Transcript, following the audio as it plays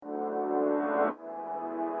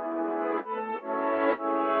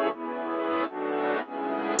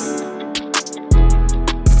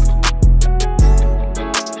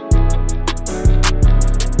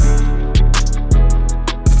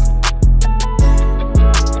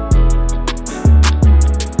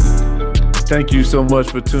Thank you so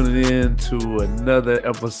much for tuning in to another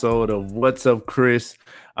episode of What's Up, Chris.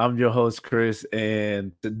 I'm your host, Chris,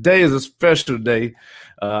 and today is a special day.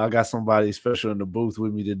 I got somebody special in the booth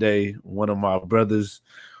with me today, one of my brothers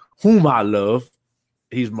whom I love.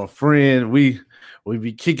 He's my friend. We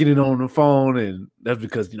be kicking it on the phone, and that's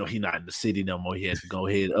because, he's not in the city no more. He had to go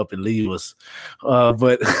ahead up and leave us.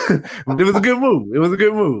 But it was a good move. It was a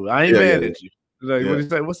good move. I ain't mad at you. Like, what do you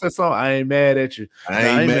say? What's that song? I ain't mad at you.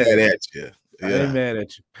 I ain't mad at you. Yeah. I ain't mad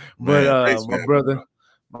at you. But thanks, my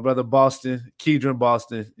brother Boston, Keedron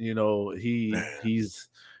Boston, he's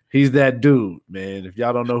that dude, man. If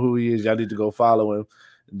y'all don't know who he is, y'all need to go follow him.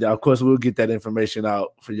 Of course, we'll get that information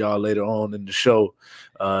out for y'all later on in the show.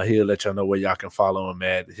 He'll let y'all know where y'all can follow him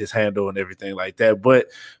at, his handle and everything like that.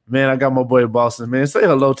 But, man, I got my boy Boston, man. Say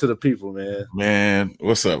hello to the people, man. Man,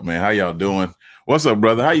 what's up, man? How y'all doing? What's up,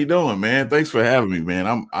 brother? How you doing, man? Thanks for having me,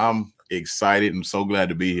 man. I'm excited and so glad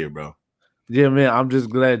to be here, bro. Yeah, man, I'm just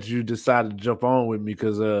glad you decided to jump on with me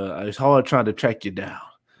because it's hard trying to track you down.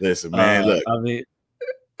 Listen, man, look. I mean,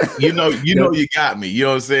 you got me. You know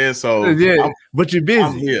what I'm saying? So yeah, but you're busy.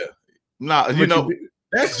 I'm here. Nah,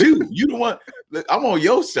 that's you. You the one. Look, I'm on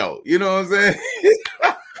your show. You know what I'm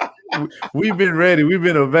saying? We've been ready. We've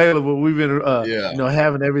been available. We've been,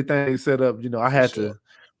 having everything set up. I had to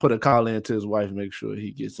put a call in to his wife, make sure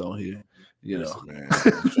he gets on here. Listen, man,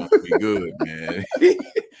 I'm trying to be good, man.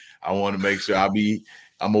 I want to make sure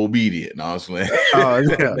I'm obedient. No, I'm saying.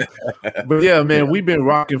 But yeah, man, we've been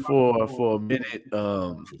rocking for a minute.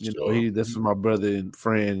 This is my brother and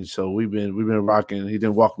friend, so we've been rocking. He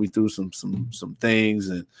didn't walk me through some things,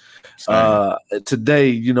 and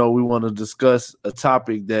today, we want to discuss a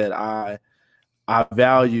topic that I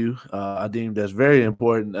value. I deem that's very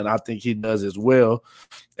important, and I think he does as well.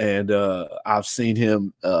 And I've seen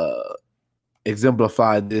him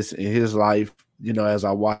exemplify this in his life. As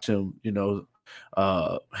I watch him, handle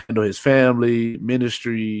his family,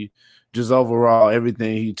 ministry, just overall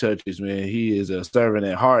everything he touches, man. He is a servant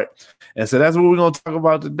at heart. And so that's what we're going to talk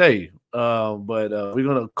about today. But we're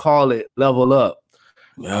going to call it Level Up.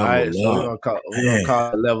 All right. So we're going to call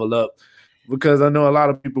it Level Up because I know a lot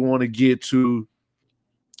of people want to get to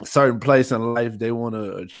a certain place in life. They want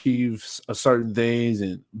to achieve certain things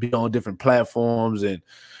and be on different platforms and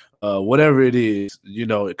whatever it is,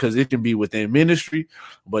 because it can be within ministry,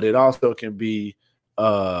 but it also can be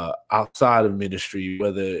outside of ministry.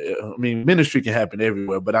 Ministry can happen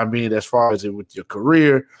everywhere, but I mean, as far as it with your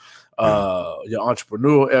career, your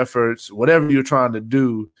entrepreneurial efforts, whatever you're trying to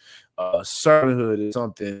do, servanthood is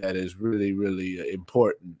something that is really, really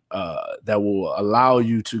important, that will allow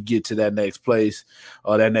you to get to that next place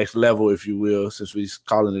or that next level, if you will, since we're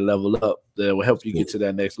calling it Level Up, that will help you get to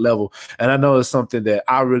that next level. And I know it's something that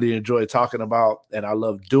I really enjoy talking about and I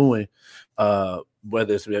love doing,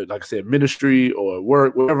 whether it's, like I said, ministry or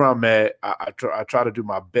work, wherever I'm at, I try to do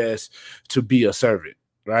my best to be a servant.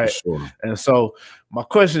 Right. Sure. And so my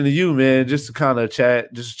question to you, man, just to kind of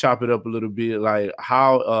chop it up a little bit, like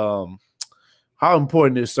how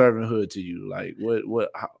important is servanthood to you? Like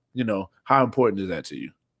how important is that to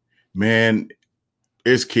you? Man,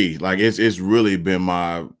 it's key. Like it's really been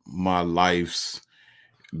my life's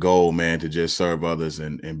goal, man, to just serve others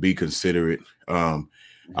and be considerate. I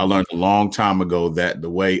learned a long time ago that the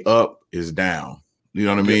way up is down. You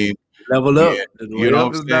know what I mean? Level up. You know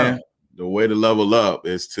what I'm saying? The way to level up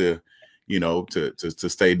is to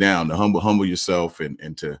stay down, to humble yourself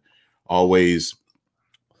and to always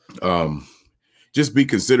just be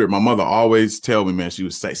considerate. My mother always tell me, man, she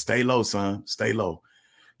would say, stay low, son, stay low,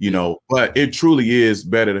 but it truly is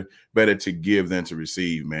better to give than to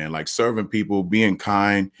receive, man. Like serving people, being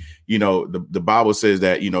kind, the Bible says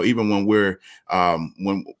that, even when we're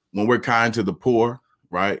kind to the poor,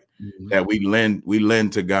 right. Mm-hmm. That we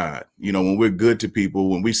lend to God, when we're good to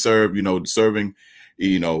people, when we serve, serving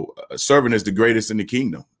is the greatest in the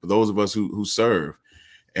kingdom for those of us who serve.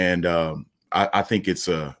 And I think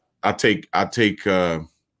I take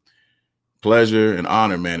pleasure and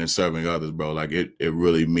honor, man, in serving others, bro. Like it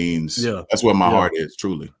really means, that's where my heart is,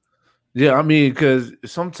 truly. Yeah. I mean, because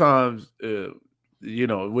sometimes,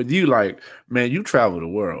 with you, like, man, you travel the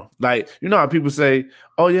world. Like, how people say,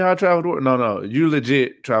 oh yeah, I travel the world. No, you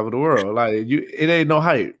legit travel the world. Like it ain't no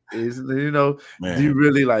hype. It's, man. You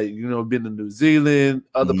really been to New Zealand,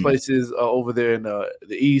 other places over there in the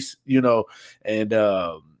East, and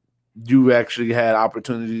you actually had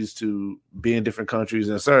opportunities to be in different countries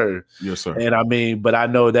and serve. Yes, sir. And I mean, but I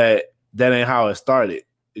know that ain't how it started.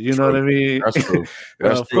 You know what I mean? That's true.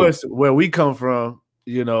 Of course, where we come from,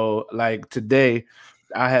 like today,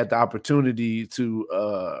 I had the opportunity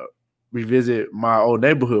to revisit my old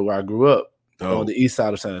neighborhood where I grew up. on the east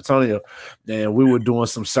side of San Antonio, and we were doing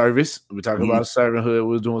some service. We're talking about servanthood.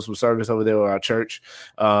 We were doing some service over there with our church,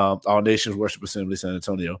 All Nations Worship Assembly, San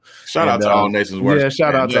Antonio. Shout out to All Nations Worship. Yeah,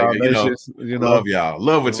 shout out to All Nations. Love y'all.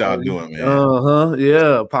 Love what y'all doing, man.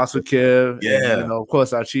 Yeah, Apostle Kev. Yeah, and, of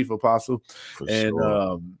course, our chief apostle. For and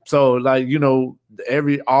sure. So, like,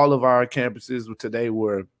 all of our campuses today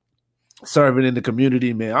were serving in the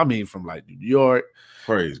community, man. I mean, from like New York.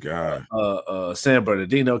 Praise God. San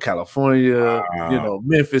Bernardino, California,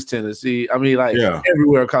 Memphis, Tennessee. I mean, like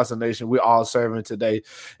everywhere across the nation, we're all serving today.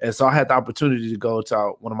 And so I had the opportunity to go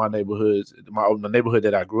to one of my neighborhoods, the neighborhood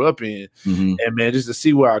that I grew up in, and man, just to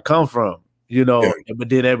see where I come from, but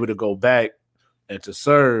then able to go back and to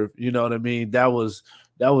serve, you know what I mean? That was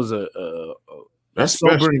a that's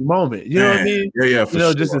sobering moment. You know what I mean? Yeah, for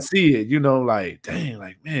sure. Just to see it, like, dang,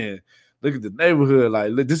 like, man, look at the neighborhood.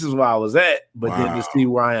 Like, look, this is where I was at, but then to see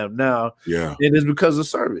where I am now, and it's because of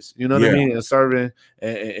service. You know what I mean? And serving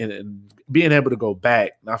and being able to go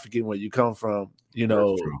back, not forgetting where you come from.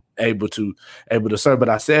 Able to serve. But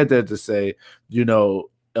I said that to say,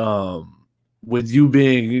 with you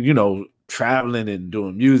being, traveling and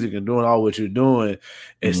doing music and doing all what you're doing,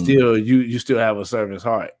 and still you still have a servant's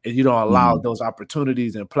heart, and you don't allow those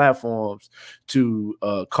opportunities and platforms to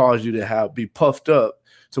cause you to be puffed up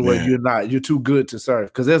to where you're too good to serve.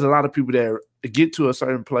 Because there's a lot of people that get to a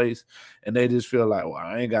certain place and they just feel like, well,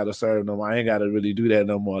 I ain't got to serve no more. I ain't got to really do that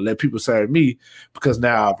no more. Let people serve me because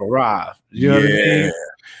now I've arrived. You know what I mean?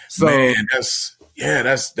 So man,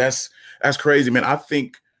 that's crazy, man. I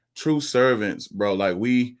think true servants, bro, like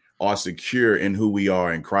we are secure in who we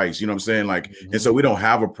are in Christ. You know what I'm saying? Like, and so we don't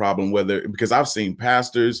have a problem because I've seen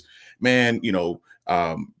pastors, man,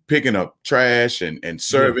 picking up trash and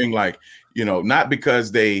serving, like, not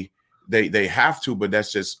because they have to, but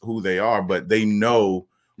that's just who they are, but they know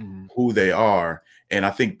who they are. And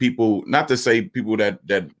I think people, not to say people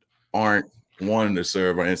that aren't wanting to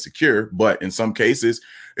serve are insecure, but in some cases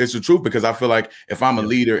it's the truth, because I feel like if I'm a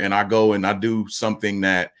leader and I go and I do something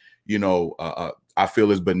that, I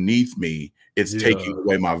feel is beneath me, it's taking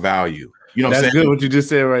away my value. You know what I'm saying? That's good what you just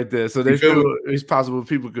said right there. So they feel it's possible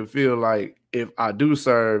people could feel like if I do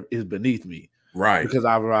serve, it's beneath me. Right. Because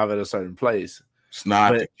I've arrived at a certain place. It's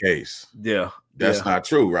not the case. Yeah. That's not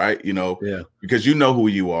true, right? Because you know who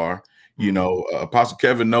you are. Apostle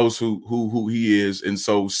Kevin knows who he is. And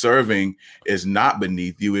so serving is not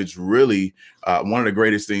beneath you. It's really one of the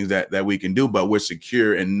greatest things that we can do, but we're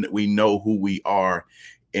secure and we know who we are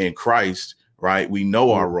in Christ, right? We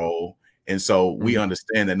know our role. And so we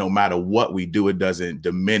understand that no matter what we do, it doesn't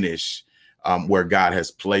diminish where God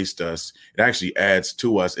has placed us. It actually adds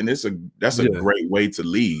to us. And that's a great way to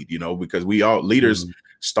lead, because we all leaders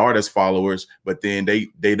start as followers, but then they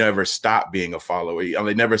never stop being a follower.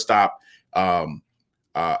 They never stop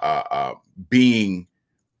being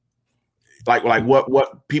like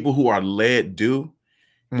what people who are led do.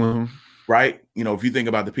 Right. If you think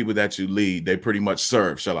about the people that you lead, they pretty much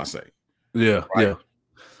serve, shall I say. Yeah. Right? Yeah.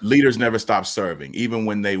 Leaders never stop serving, even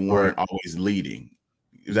when they weren't always leading.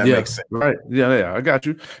 Does that make sense? Right. Yeah. I got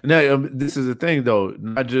you. Now, this is the thing, though,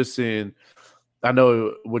 not just in, I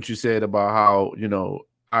know what you said about how,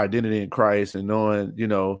 our identity in Christ and knowing,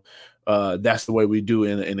 that's the way we do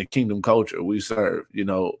in the kingdom culture. We serve,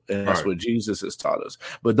 and that's what Jesus has taught us.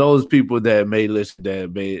 But those people that may listen,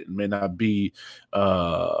 that may not be,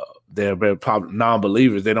 they're very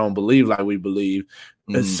non-believers. They don't believe like we believe.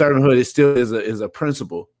 Servanthood is a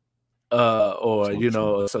principle, or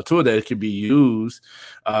it's a tool that can be used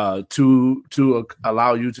to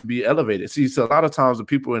allow you to be elevated. See, so a lot of times the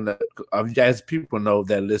people as people know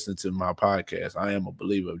that listen to my podcast, I am a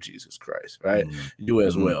believer of Jesus Christ, right? You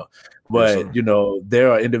as well. But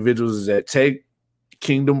there are individuals that take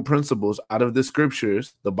kingdom principles out of the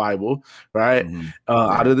scriptures, the Bible, right?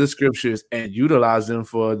 Out of the scriptures, and utilize them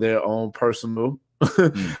for their own personal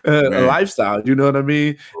lifestyle. You know what I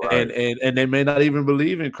mean? Right. And they may not even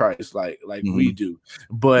believe in Christ like we do.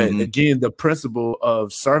 But again, the principle of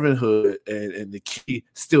servanthood and the key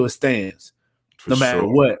still stands. No matter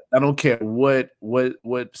what. I don't care what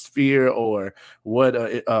sphere or what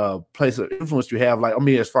place of influence you have. Like, I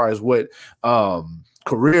mean, as far as what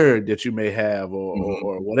career that you may have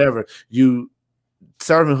or whatever,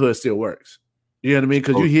 servanthood still works. You know what I mean?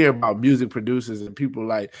 Because you hear about music producers and people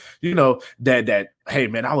like, that, hey,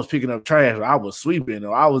 man, I was picking up trash, or I was sweeping,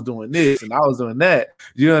 or I was doing this and I was doing that.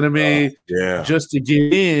 You know what I mean? Just to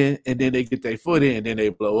get in, and then they get their foot in, and then they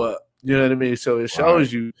blow up. You know what I mean? So it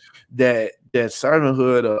shows you that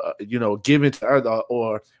servanthood, giving to others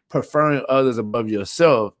or preferring others above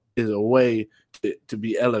yourself is a way to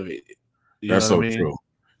be elevated. That's so true.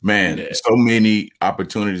 Man, so many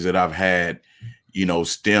opportunities that I've had, you know,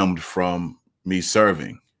 stemmed from me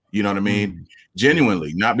serving. You know what I mean?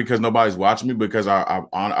 Genuinely, not because nobody's watching me, because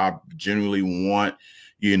I genuinely want,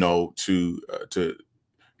 you know, to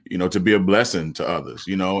be a blessing to others,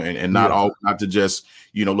 you know, and not to just,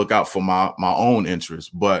 you know, look out for my own interests,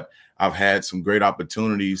 but I've had some great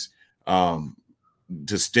opportunities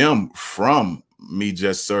to stem from me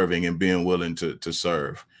just serving and being willing to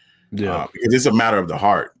serve. Because it's a matter of the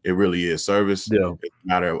heart. It really is. Service. It's a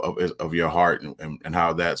matter of your heart and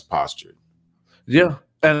how that's postured. Yeah.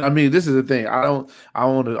 And I mean, this is the thing. I don't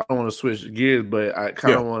want to switch gears, but I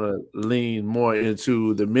kind of want to lean more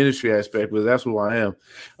into the ministry aspect, because that's who I am.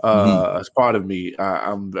 As part of me,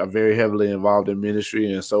 I'm very heavily involved in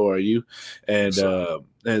ministry, and so are you. And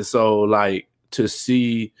so like to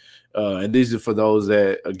see, and these are for those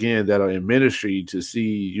that are in ministry, to see,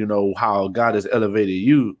 you know, how God has elevated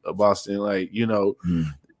you, Boston. Like, you know.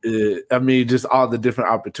 I mean, just all the different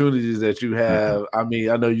opportunities that you have. I mean,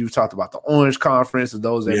 I know you've talked about the Orange Conference, and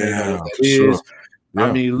those that may know what that is. Yeah.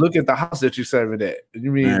 I mean, look at the house that you're serving at.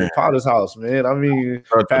 You mean the Potter's house, man. I mean,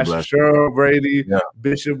 Pastor Cheryl Brady,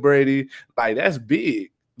 Bishop Brady, like that's big.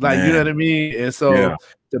 Like, you know what I mean? And so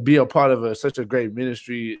to be a part of such a great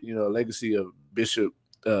ministry, you know, legacy of Bishop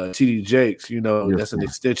T.D. Jakes, you know, that's an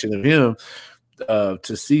extension of him.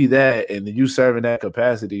 To see that and you serving that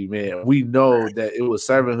capacity, man, we know that it was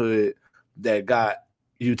servanthood that got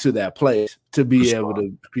you to that place, to be able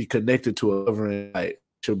to be connected to a covering like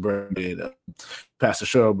Brady and Pastor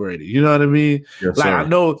Cheryl Brady. You know what I mean? Yes, like, sir. I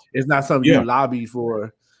know it's not something you lobby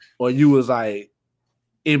for, or you was like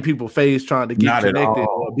in people's face trying to get connected,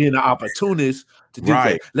 or being an opportunist to do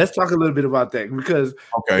that. Let's talk a little bit about that, because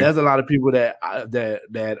there's a lot of people that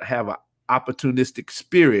have an opportunistic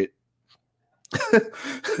spirit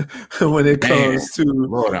when it comes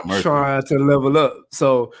to trying to level up.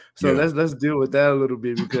 So let's deal with that a little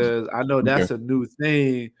bit, because I know that's a new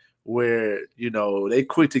thing where, you know, they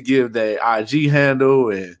quick to give their IG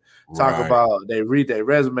handle and talk about, they read their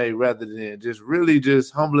resume rather than just really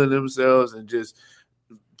just humbling themselves and just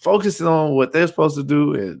focusing on what they're supposed to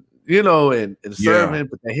do, and, you know, and serving,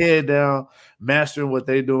 put their head down, mastering what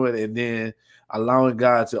they're doing, and then allowing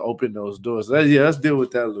God to open those doors. So let's deal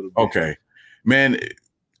with that a little bit. Okay. Man,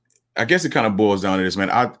 I guess it kind of boils down to this,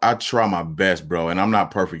 man. I try my best, bro, and I'm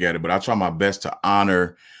not perfect at it, but I try my best to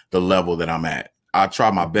honor the level that I'm at. I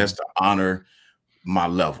try my best to honor my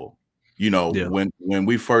level. You know, when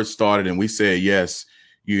we first started and we said yes,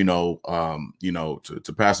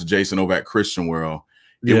 to Pastor Jason over at Christian World,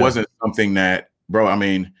 it wasn't something that, bro, I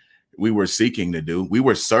mean, we were seeking to do. We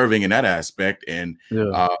were serving in that aspect, and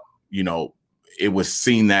it was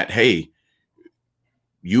seen that, hey,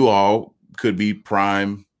 you all could be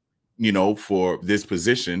prime, you know, for this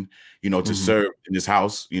position, you know, to serve in this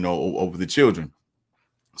house, you know, over the children.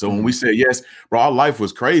 So when we said yes, bro, our life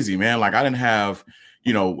was crazy, man. Like, I didn't have,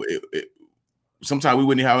 you know, sometimes we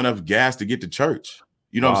wouldn't have enough gas to get to church.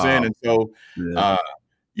 You know what I'm saying? And so,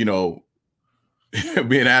 you know,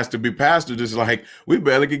 being asked to be pastor, just like, we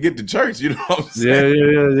barely could get to church. You know what I'm saying?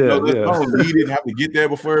 We didn't have to get there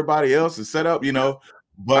before everybody else and set up, you know.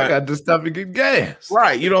 But I got to stop and get gas.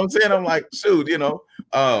 Right. You know what I'm saying? I'm like, shoot, you know.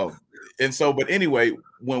 And so, but anyway,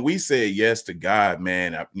 when we said yes to God,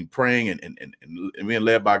 man, I mean, praying and being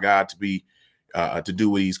led by God to be to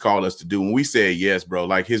do what he's called us to do. When we said yes, bro,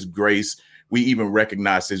 like his grace, we even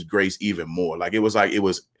recognized his grace even more. Like it was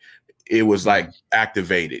like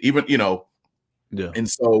activated, even, you know. Yeah. And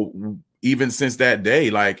so even since that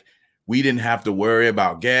day, like, we didn't have to worry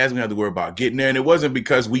about gas. We didn't have to worry about getting there. And it wasn't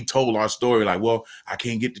because we told our story like, well, I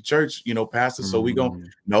can't get to church, you know, pastor. So we go,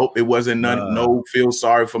 nope, it wasn't no feel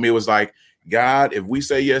sorry for me. It was like, God, if we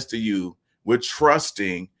say yes to you, we're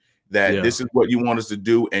trusting that this is what you want us to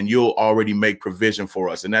do, and you'll already make provision for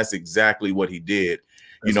us. And that's exactly what he did,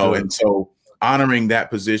 you know. Good. And so honoring that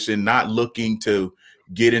position, not looking to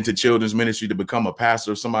get into children's ministry to become a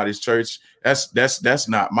pastor of somebody's church. That's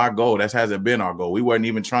not my goal. That hasn't been our goal. We weren't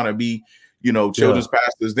even trying to be, you know, children's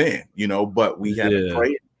pastors then, you know, but we had to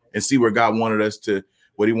pray and see where God wanted us to,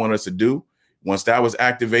 what he wanted us to do. Once that was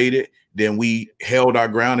activated, then we held our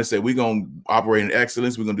ground and said, we're going to operate in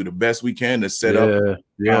excellence. We're going to do the best we can to set up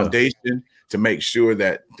foundation to make sure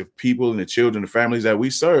that the people and the children, the families that we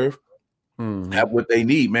serve have what they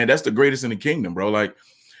need, man. That's the greatest in the kingdom, bro. Like,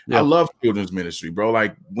 I love children's ministry, bro.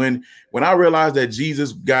 Like when I realized that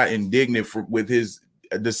Jesus got indignant with his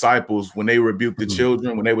disciples when they rebuked the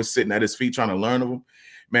children, when they were sitting at his feet trying to learn of them,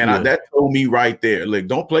 man, that told me right there, like,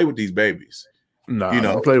 don't play with these babies. No, you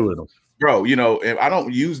know, don't play with them, bro. You know, and I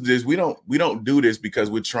don't use this. We don't do this because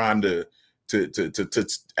we're trying to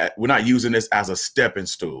we're not using this as a stepping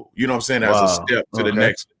stool. You know what I'm saying? As a step to the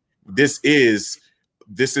next. This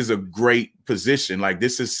is a great position. Like,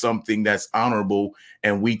 this is something that's honorable,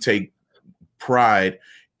 and we take pride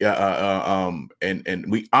and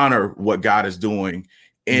we honor what God is doing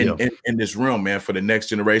in this realm, man, for the next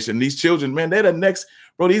generation. These children, man, they're the next,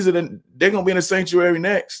 bro. They're gonna be in the sanctuary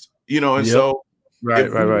next, and so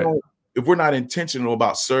if we're not intentional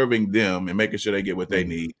about serving them and making sure they get what they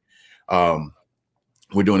need,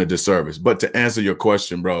 we're doing a disservice. But to answer your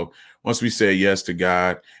question, bro, once we said yes to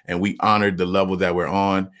God and we honored the level that we're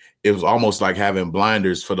on, it was almost like having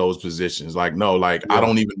blinders for those positions. Like, no, like, I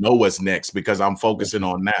don't even know what's next because I'm focusing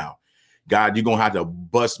on now. God, you're going to have to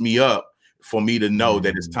bust me up for me to know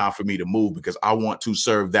that it's time for me to move, because I want to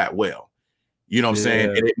serve that well. You know what I'm saying?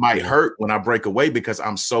 And it might hurt when I break away because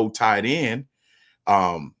I'm so tied in,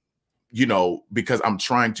 because I'm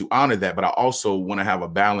trying to honor that. But I also want to have a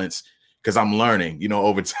balance, because I'm learning,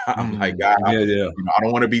 over time. Like, God, I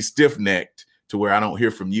don't want to be stiff-necked to where I don't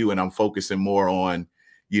hear from you, and I'm focusing more on,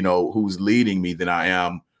 who's leading me than I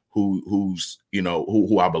am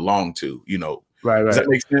who I belong to. Right. Does that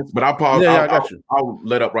make sense? But I'll pause. I'll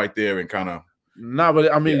let up right there and kind of. No,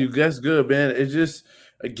 but I mean, that's good, man. It's just,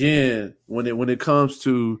 again, when it comes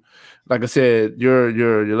to, like I said, your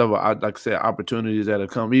level, like I said, opportunities that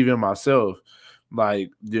have come, even myself.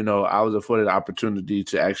 Like, I was afforded the opportunity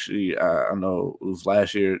to actually, I know it was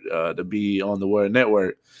last year, to be on the Word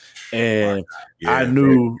Network. And I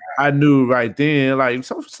knew right then, like,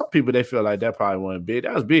 some people, they feel like that probably wasn't big.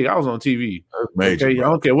 That was big. I was on TV. Major, okay, I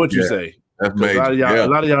don't care what you say. That's major. A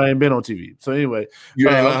lot of y'all ain't been on TV. So anyway,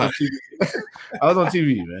 I was on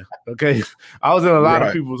TV, man. Okay. I was in a lot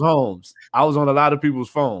of people's homes. I was on a lot of people's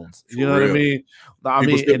phones. You know what I mean?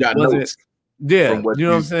 People still got notes. Yeah, you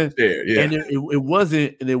know what I'm saying? Yeah. And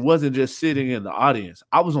it wasn't just sitting in the audience.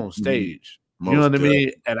 I was on stage. You know what I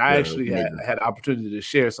mean? And I actually had the opportunity to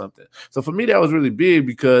share something. So for me, that was really big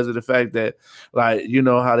because of the fact that, like,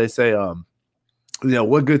 how they say,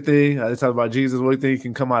 what good thing? They talk about Jesus. What good thing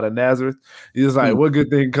can come out of Nazareth? He's like, what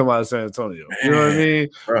good thing can come out of San Antonio? You know what I mean?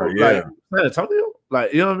 Like, San Antonio?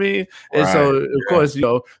 Like, you know what I mean? And so, of course,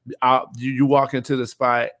 you walk into the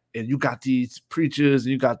spot, and you got these preachers,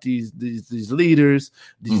 and you got these leaders,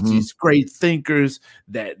 these great thinkers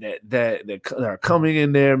that are coming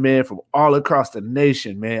in there, man, from all across the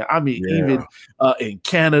nation, man. I mean, even in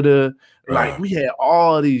Canada, like, we had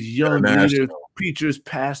all these young leaders, preachers,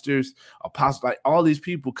 pastors, apostles, like all these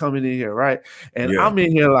people coming in here, right? And I'm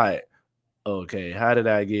in here like, okay, how did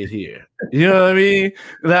I get here? You know what I mean?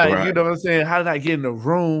 Like, you know what I'm saying? How did I get in the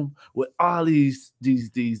room with all these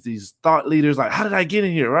thought leaders? Like, how did I get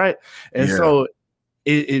in here, right? And so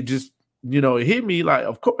it just, it hit me like,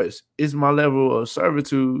 of course, it's my level of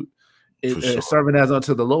servitude, serving as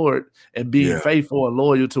unto the Lord and being faithful and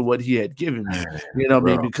loyal to what He had given me. You know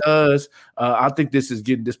what I mean? Because I think this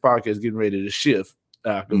podcast is getting ready to shift.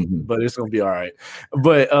 But it's gonna be all right.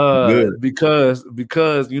 But because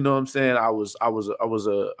you know what I'm saying, I was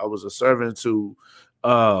a servant to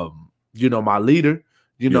my leader,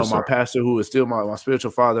 my pastor, who is still my spiritual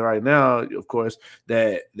father right now, of course,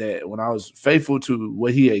 that when I was faithful to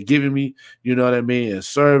what he had given me, you know what I mean, and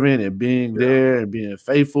serving and being there and being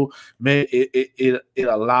faithful, man, it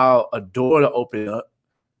allowed a door to open up.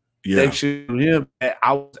 Thanks to him,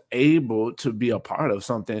 I was able to be a part of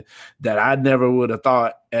something that I never would have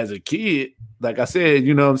thought as a kid. Like I said,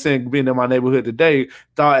 you know what I'm saying, being in my neighborhood today,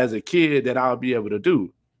 thought as a kid that I would be able to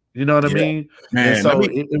do. You know what I mean? Man, and so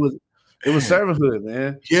it was servanthood,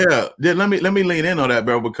 man. Yeah. Let me lean in on that,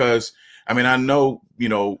 bro, because I mean, I know,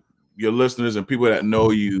 your listeners and people that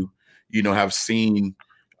know you, have seen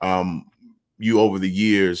you over the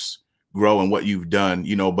years grow and what you've done,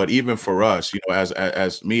 but even for us,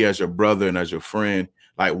 as me, as your brother and as your friend,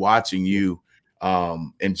 like watching you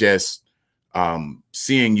and just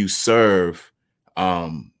seeing you serve,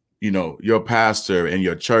 your pastor and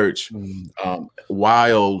your church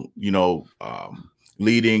while,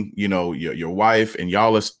 leading, your wife, and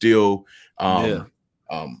y'all are still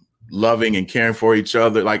loving and caring for each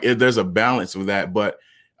other. Like, there's a balance with that, but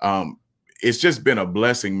it's just been a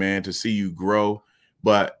blessing, man, to see you grow.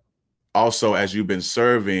 But also, as you've been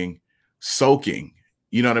serving, soaking,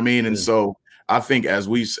 you know what I mean? And so I think as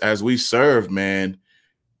we serve, man,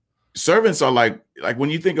 servants are like when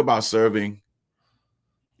you think about serving,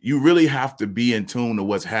 you really have to be in tune to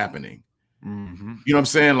what's happening. You know what I'm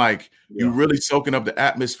saying? Like, you're really soaking up the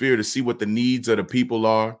atmosphere to see what the needs of the people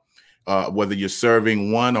are, whether you're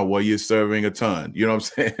serving one or whether you're serving a ton. You know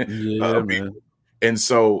what I'm saying? Yeah, man. And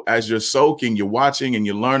so as you're soaking, you're watching and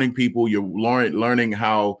you're learning people, you're learning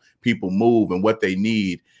how people move and what they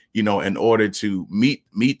need. you know, in order to meet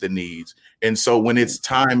the needs. And so when it's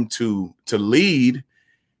time to lead,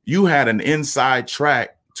 you had an inside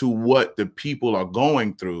track to what the people are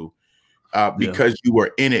going through because you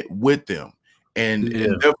were in it with them. And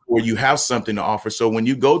therefore you have something to offer. So when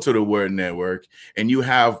you go to the Word Network and you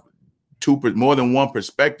have more than one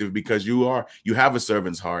perspective, because you have a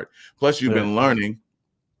servant's heart, plus you've been learning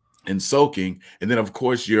and soaking, and then of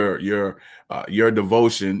course your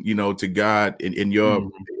devotion, you know, to God in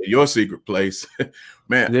your secret place,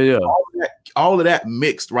 man. All of that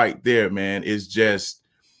mixed right there, man, is just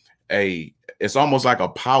it's almost like a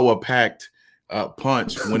power packed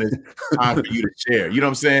punch when it's time for you to share. You know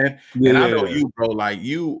what I'm saying? And I know you, bro, like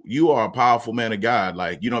you are a powerful man of God.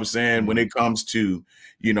 Like, you know what I'm saying? When it comes to,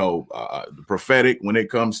 you know, the prophetic, when it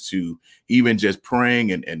comes to even just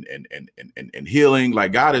praying and healing,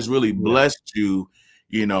 like God has really blessed you,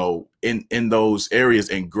 you know, in those areas,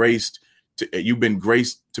 and you've been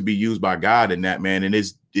graced to be used by God in that, man. And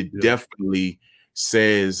it definitely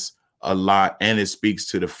says a lot, and it speaks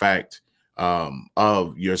to the fact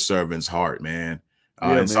of your servant's heart, man.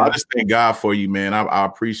 And so I just thank God for you, man. I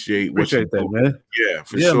appreciate that, man. Yeah,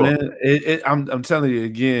 for sure, man. I'm telling you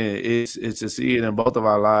again, it's to see it in both of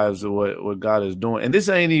our lives of what God is doing. And this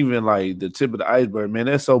ain't even like the tip of the iceberg, man.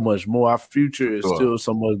 There's so much more. Our future is still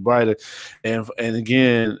so much brighter. And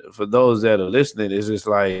again, for those that are listening, it's just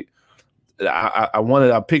like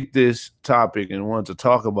I picked this topic and wanted to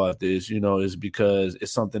talk about this, you know, is because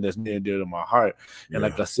it's something that's near and dear to my heart. And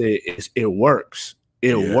like I said, it works.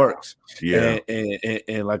 It works. Yeah.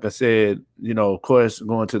 And like I said, you know, of course,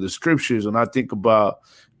 going to the scriptures, and I think about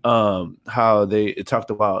how it talked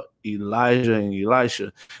about Elijah and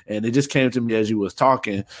Elisha, and it just came to me as you was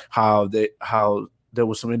talking how there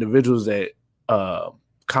were some individuals that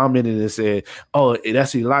commented and said, "Oh,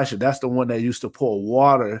 that's Elisha. That's the one that used to pour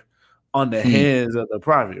water on the hands of the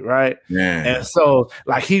prophet," right? And so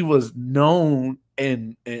like he was known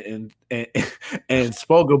and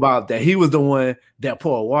spoke about that he was the one that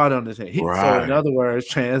poured water on his hand. So in other words,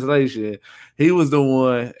 translation, he was the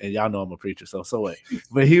one, and y'all know I'm a preacher, so what?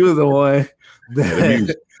 But he was the one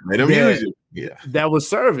that was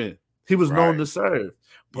serving. He was known to serve.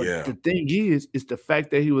 But the thing is the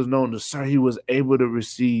fact that he was known to serve, he was able to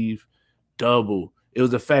receive double. It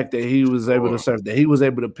was the fact that he was able to serve, that he was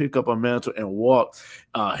able to pick up a mantle and walk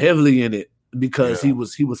heavily in it, because he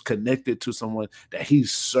was connected to someone that he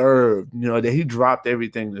served, you know, that he dropped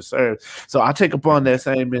everything to serve. So I take upon that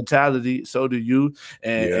same mentality. So do you.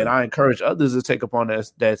 And I encourage others to take upon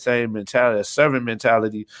that same mentality, a servant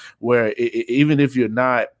mentality, where even if you're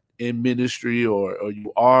not in ministry or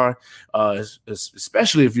you are,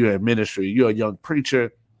 especially if you're in ministry, you're a young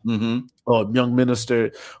preacher, or young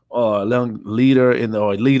minister, or young leader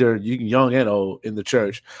young and old in the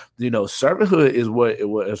church, you know, servanthood is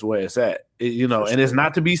where it's at. You know, and it's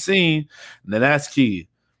not to be seen. Then that's key.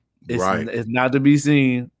 It's not to be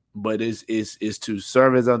seen, but it's to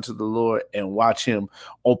serve as unto the Lord and watch Him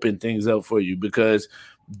open things up for you. Because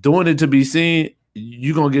doing it to be seen,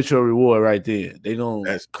 you're gonna get your reward right there. They're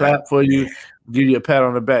gonna clap for you, give you a pat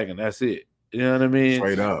on the back, and that's it. You know what I mean?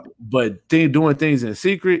 Straight up. But doing things in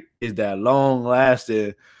secret is that long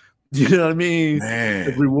lasting, you know what I mean?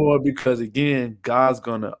 The reward, because again, God's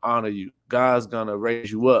gonna honor you. God's gonna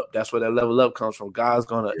raise you up. That's where that level up comes from. God's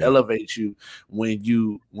gonna elevate you when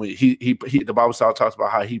he the Bible talks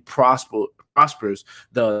about how He prospers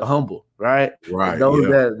the humble, right? And those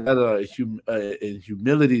that are in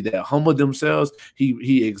humility, that humble themselves,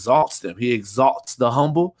 he exalts them. He exalts the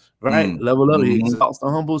humble, right? Level up, he exalts the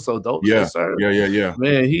humble. So those that serve,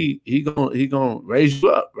 man, he gonna raise you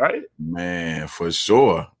up, right? Man, for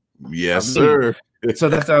sure. Yes, sir. So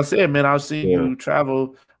that's what I said, man. I've seen you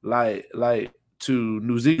travel like to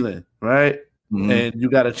New Zealand, right? And you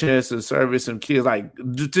got a chance to service some kids. Like,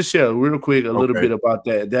 just share real quick a little bit about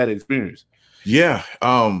that experience. Yeah,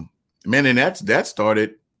 man, and that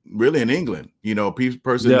started really in England. You know,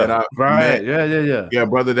 person that I met,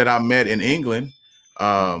 brother that I met in England.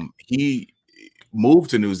 He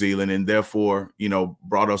moved to New Zealand and therefore, you know,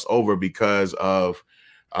 brought us over because of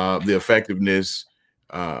the effectiveness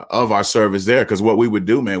of our service there. Because what we would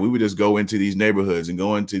do, man, we would just go into these neighborhoods and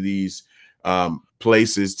go into these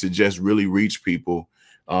places to just really reach people,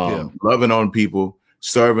 loving on people,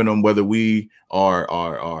 serving them, whether we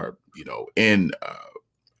are you know, in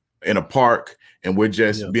a park and we're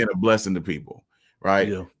just being a blessing to people, right?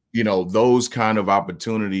 You know, those kind of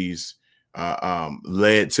opportunities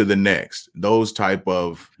led to the next. Those type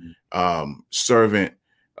of servant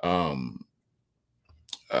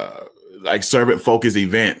like servant focused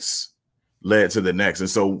events led to the next. And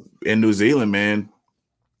so in New Zealand, man,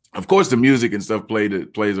 Of course, the music and stuff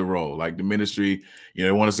plays a role. Like the ministry, you know,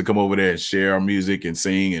 they want us to come over there and share our music and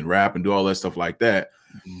sing and rap and do all that stuff like that.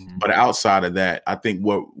 Mm-hmm. But outside of that, I think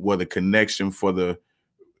what the connection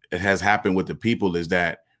it has happened with the people is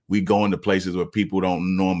that we go into places where people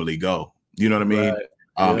don't normally go. You know what I mean?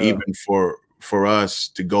 Right. Even for us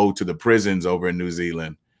to go to the prisons over in New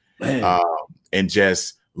Zealand and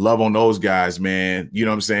just love on those guys, man, you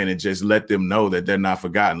know what I'm saying? And just let them know that they're not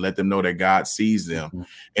forgotten. Let them know that God sees them. Mm-hmm.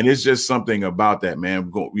 And it's just something about that,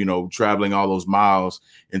 man, you know, traveling all those miles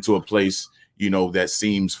into a place, you know, that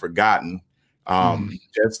seems forgotten.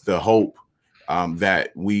 Just the hope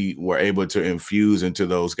that we were able to infuse into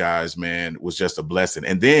those guys, man, was just a blessing.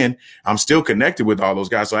 And then I'm still connected with all those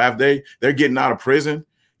guys. So after they're getting out of prison,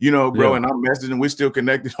 you know, bro, and I'm messaging, we're still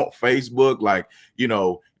connected on Facebook. Like, you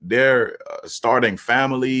know, they're starting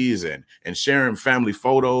families and sharing family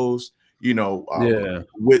photos, you know,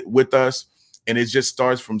 with us. And it just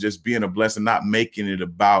starts from just being a blessing, not making it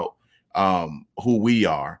about who we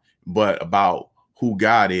are, but about who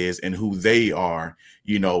God is and who they are,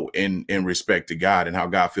 you know, in respect to God and how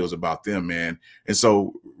God feels about them, man. And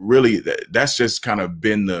so really that's just kind of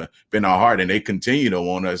been our heart. And they continue to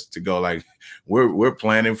want us to go like, we're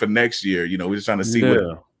planning for next year. You know, we're just trying to see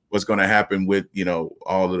what's going to happen with, you know,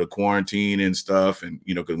 all of the quarantine and stuff. And,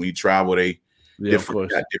 you know, because when you travel,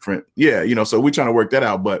 different, you know, so we're trying to work that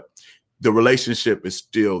out, but the relationship is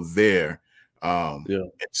still there.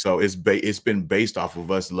 So it's been based off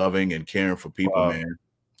of us loving and caring for people, man,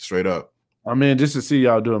 straight up. I mean, just to see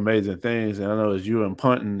y'all do amazing things, and I know it's you and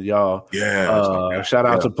Puntin, y'all. Shout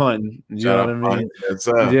out to Puntin. You know what I mean?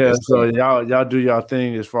 So y'all do y'all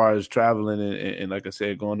thing as far as traveling and like I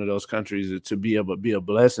said, going to those countries to be able to be a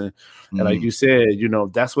blessing. And like you said, you know,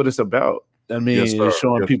 that's what it's about. I mean,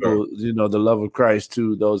 showing people, you know, the love of Christ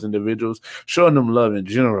to those individuals, showing them love in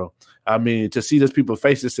general. I mean, to see those people's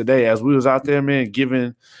faces today, as we was out there, man,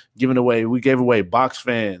 giving away, we gave away box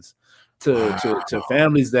fans to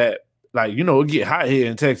families that, like, you know, it get hot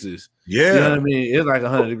here in Texas. Yeah. You know what I mean? It's like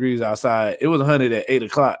 100 degrees outside. It was 100 at 8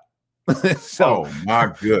 o'clock. So, oh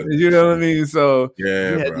my goodness. You know what I mean? So we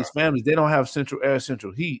had these families, they don't have central air,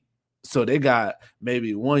 central heat. So they got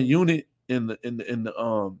maybe one unit in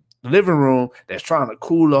the living room that's trying to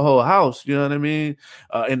cool the whole house. You know what I mean?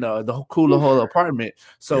 In the cool the whole apartment.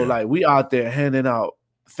 So like we out there handing out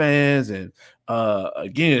fans and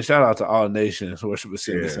again, shout out to All Nations Worship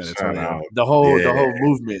Assembly San Antonio. The whole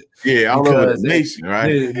movement. Yeah, all over the nation,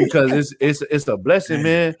 right? Because it's a blessing,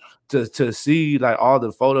 man, to see like all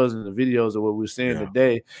the photos and the videos of what we're seeing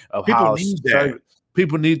today of how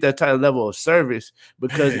people need that type of level of service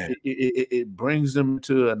because it brings them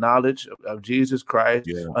to a knowledge of Jesus Christ,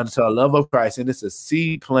 unto a love of Christ, and it's a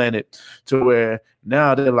seed planted to where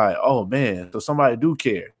now they're like, oh man, so somebody do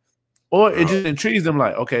care. Or it just intrigues them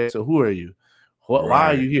like, okay, so who are you? Why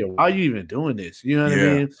are you here? Why are you even doing this? You know what I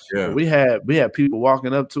mean? Yeah. We had people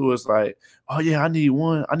walking up to us like, oh yeah, I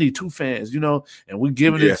need 2 fans, you know, and we're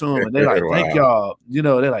giving it to them, and they're like, thank y'all, you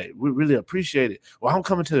know, they're like, we really appreciate it. Well, I'm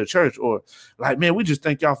coming to the church, or like, man, we just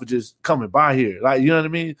thank y'all for just coming by here, like, you know what I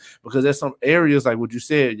mean? Because there's some areas like what you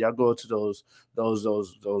said, y'all go to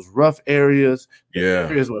those rough areas,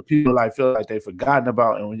 areas where people like feel like they've forgotten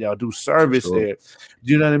about, and when y'all do service there,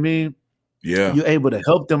 you know what I mean? Yeah, you're able to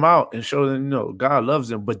help them out and show them, you know, God loves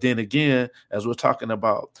them. But then again, as we're talking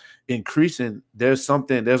about increasing, there's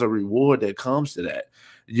a reward that comes to that.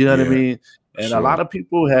 You know what I mean? And a lot of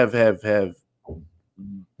people have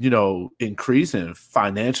you know, increasing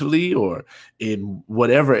financially or in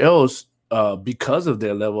whatever else because of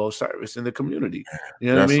their level of service in the community.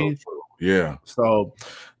 You know what I mean? So true. Yeah. So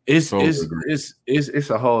it's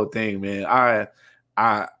a whole thing, man.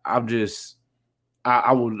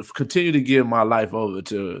 I will continue to give my life over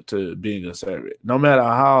to being a servant, no matter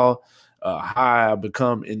how high I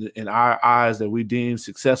become in our eyes that we deem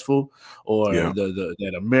successful, or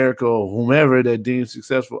that America or whomever that deems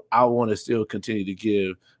successful. I want to still continue to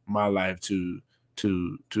give my life to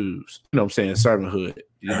you know what I'm saying, servanthood.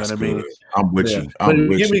 You know what I mean? I'm with you.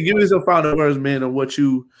 Give me some final words, man, of what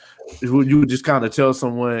you would just kind of tell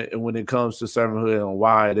someone when it comes to servanthood and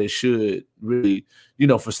why they should really, you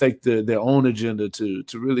know, forsake their own agenda to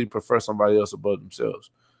really prefer somebody else above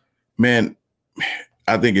themselves. Man,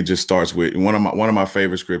 I think it just starts with one of my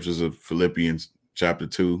favorite scriptures of Philippians chapter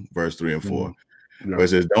 2, verse 3 and 4. Where it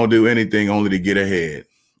says, don't do anything only to get ahead.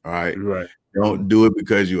 All right. Right. Don't do it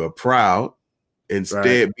because you are proud.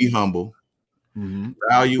 Instead, be humble. Mm-hmm.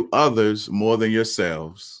 Value others more than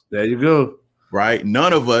yourselves. There you go. Right.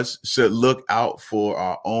 None of us should look out for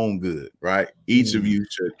our own good. Right. Each of you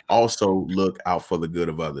should also look out for the good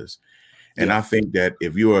of others. And I think that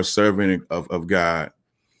if you are a servant of God,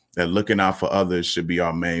 that looking out for others should be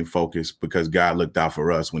our main focus, because God looked out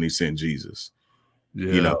for us when he sent Jesus,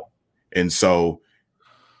 you know? And so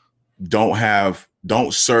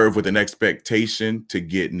don't serve with an expectation to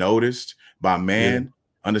get noticed by man. Yeah.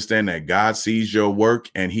 Understand that God sees your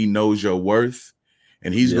work and he knows your worth,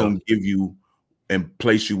 and he's going to give you and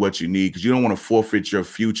place you what you need, because you don't want to forfeit your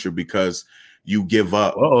future because you give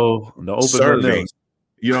up serving.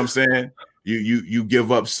 You know what I'm saying? You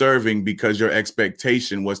give up serving because your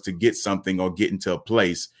expectation was to get something or get into a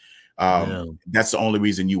place. That's the only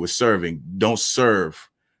reason you were serving. Don't serve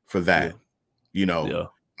for that, you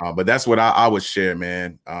know. But that's what I would share,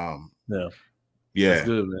 man. That's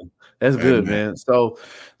good, man. That's good, man. So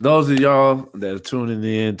those of y'all that are tuning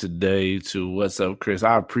in today to What's Up, Chris,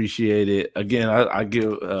 I appreciate it. Again, I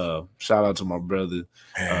give shout out to my brother,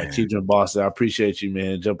 Keegan Boston. I appreciate you,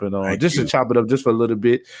 man, jumping on to chop it up just for a little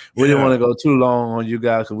bit. We didn't want to go too long on you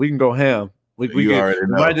guys, because we can go ham. We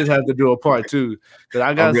might just have to do a part 2, because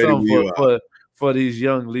I got something for these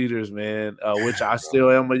young leaders, man, which I still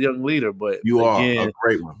am a young leader, but you are a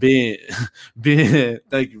great one. Being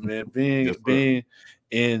thank you, man. Being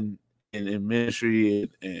in ministry,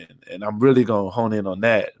 and I'm really gonna hone in on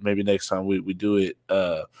that maybe next time we do it.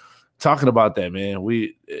 Talking about that, man,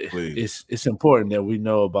 it's important that we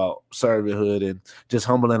know about servanthood and just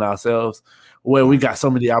humbling ourselves, where we got so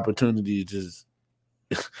many opportunities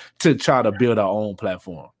to try to build our own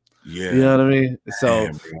platform. Yeah, you know what I mean? So,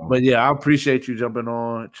 but I appreciate you jumping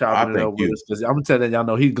on, chopping it up with us, because I'm gonna tell y'all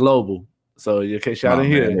know he's global. So in case y'all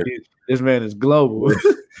didn't hear, this man is global.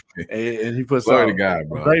 and he puts out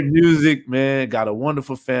great music, man. Got a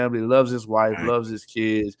wonderful family, loves his wife, loves his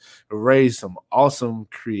kids, raised some awesome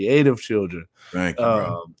creative children. Thank you,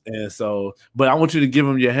 bro. And so, but I want you to give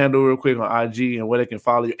him your handle real quick on IG and where they can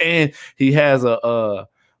follow you. And he has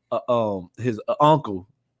his uncle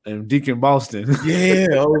and Deacon Boston.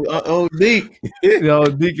 Deacon.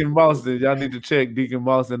 Deacon Boston. Y'all need to check Deacon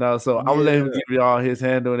Boston out. So I'm gonna let him give y'all his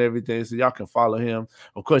handle and everything, so y'all can follow him.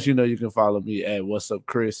 Of course, you can follow me at What's Up,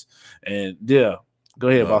 Chris. And go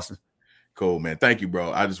ahead, Boston. Cool, man. Thank you,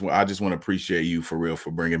 bro. I just want to appreciate you for real, for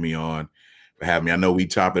bringing me on, for having me. I know we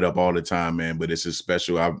chop it up all the time, man, but this is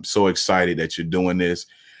special. I'm so excited that you're doing this.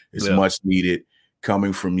 It's much needed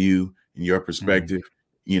coming from you and your perspective.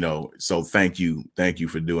 So thank you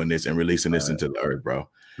for doing this and releasing this into the earth, bro.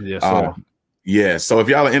 Yes, sir. So if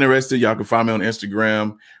y'all are interested, y'all can find me on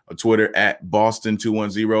Instagram or Twitter at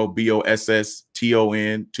Boston210, BOSSTON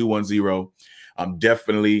 210.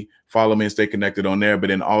 Definitely follow me and stay connected on there. But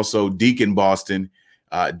then also Deacon Boston,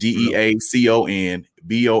 DEACON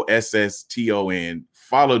BOSSTON.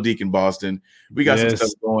 Follow Deacon Boston. We got some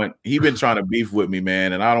stuff going. He been trying to beef with me,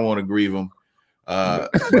 man, and I don't want to grieve him.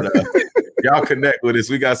 Y'all connect with us.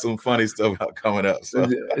 We got some funny stuff coming up. So.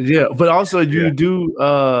 Yeah, but also you do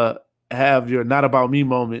have your Not About Me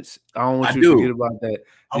moments. I don't want you to forget about that.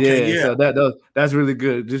 Okay, so that's really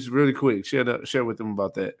good. Just really quick, share with them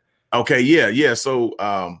about that. Okay, yeah. So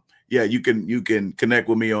you can connect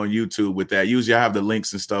with me on YouTube with that. Usually I have the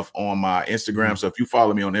links and stuff on my Instagram. So if you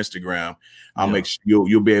follow me on Instagram, I'll make sure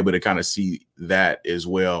you'll be able to kind of see that as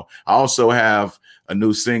well. I also have a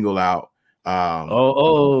new single out.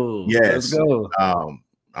 Yes. Let's go.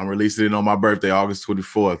 I'm releasing it on my birthday, August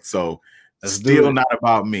 24th. So still Not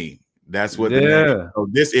About Me. That's what the name. So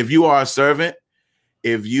if you are a servant,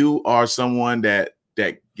 if you are someone that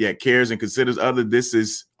cares and considers other, this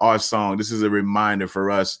is our song. This is a reminder for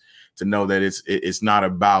us to know that it's not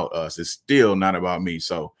about us. It's still not about me.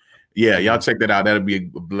 So y'all check that out. That'll be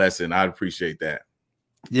a blessing. I'd appreciate that.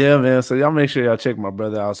 Yeah, man. So y'all make sure y'all check my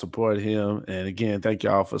brother out, support him. And again, thank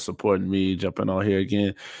y'all for supporting me, jumping on here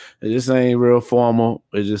again. This ain't real formal.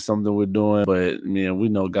 It's just something we're doing. But, man, we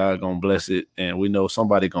know God going to bless it, and we know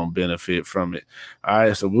somebody going to benefit from it. All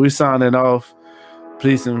right, so we're signing off.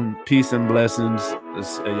 Peace and blessings.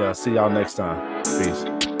 And y'all see y'all next time. Peace.